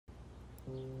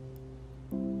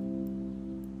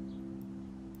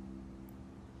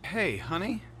Hey,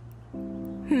 honey.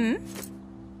 Hmm?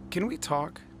 Can we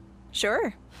talk?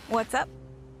 Sure. What's up?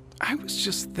 I was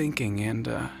just thinking, and,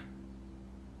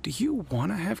 do you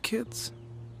want to have kids?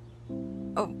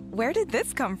 Oh, where did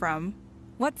this come from?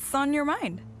 What's on your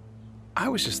mind? I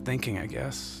was just thinking, I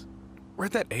guess. We're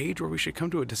at that age where we should come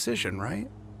to a decision, right?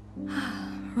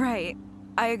 Right.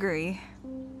 I agree.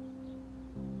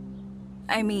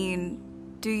 I mean,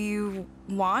 do you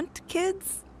want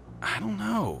kids? I don't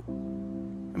know.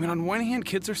 I mean, on one hand,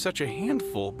 kids are such a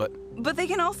handful, but... But they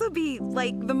can also be,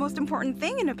 like, the most important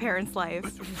thing in a parent's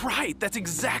life. Right, that's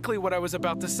exactly what I was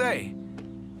about to say.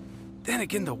 Then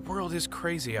again, the world is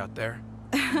crazy out there.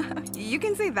 You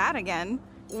can say that again.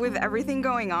 With everything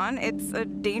going on, it's a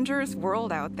dangerous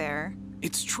world out there.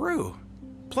 It's true.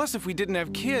 Plus, if we didn't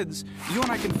have kids, you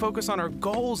and I can focus on our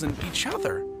goals and each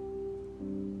other.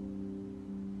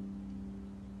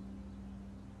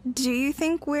 Do you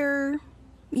think we're,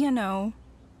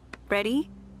 ready?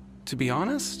 To be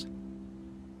honest,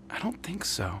 I don't think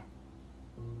so.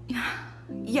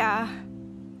 Yeah,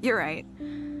 you're right.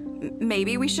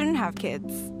 Maybe we shouldn't have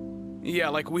kids. Yeah,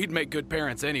 like we'd make good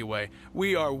parents anyway.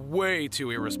 We are way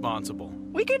too irresponsible.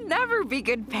 We could never be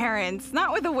good parents,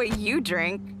 not with the way you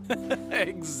drink.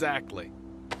 Exactly.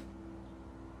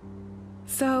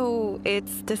 So,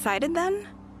 it's decided then?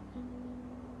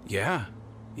 Yeah,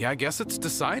 I guess it's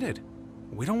decided.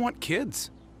 We don't want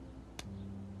kids.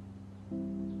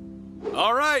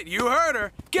 All right, you heard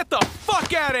her. Get the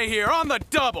fuck out of here on the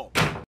double!